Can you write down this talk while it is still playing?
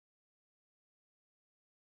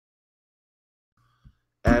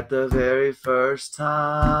At the very first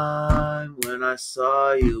time when I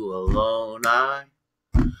saw you alone, I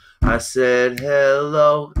said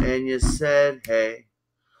hello and you said hey.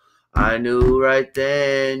 I knew right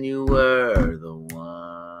then you were the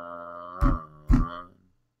one.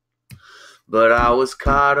 But I was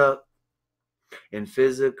caught up in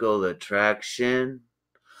physical attraction.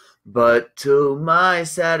 But to my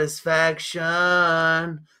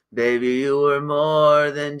satisfaction, baby, you were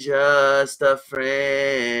more than just a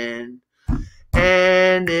friend.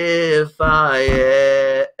 And if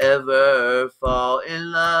I ever fall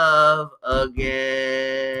in love again,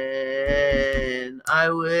 I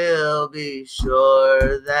will be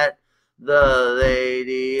sure that the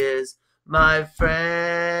lady is my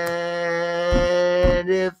friend.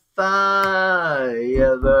 If I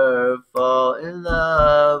ever fall in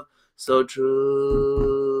love so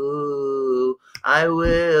true, I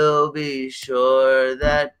will be sure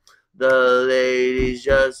that the lady's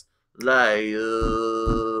just like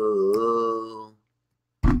you.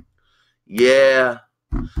 Yeah,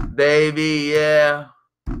 baby, yeah.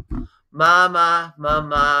 Mama,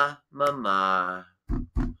 mama, mama.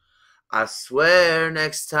 I swear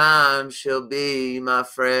next time she'll be my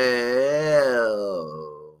friend.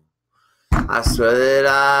 I swear that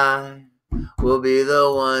I will be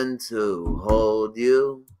the one to hold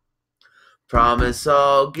you. Promise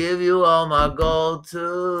I'll give you all my gold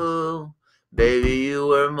too. Baby, you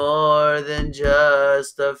were more than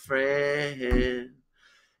just a friend.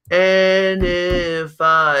 And if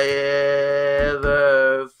I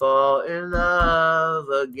ever fall in love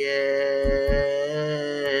again,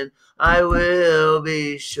 I will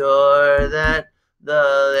be sure that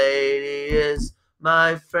the lady is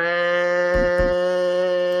my friend.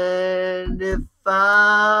 If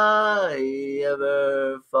I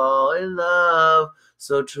ever fall in love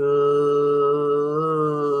so true,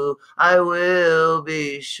 I will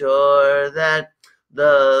be sure that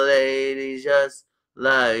the lady's just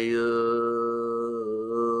like you.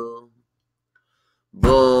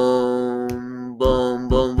 Boom, boom,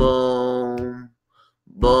 boom, boom.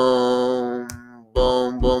 Boom,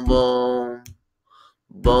 boom, boom, boom.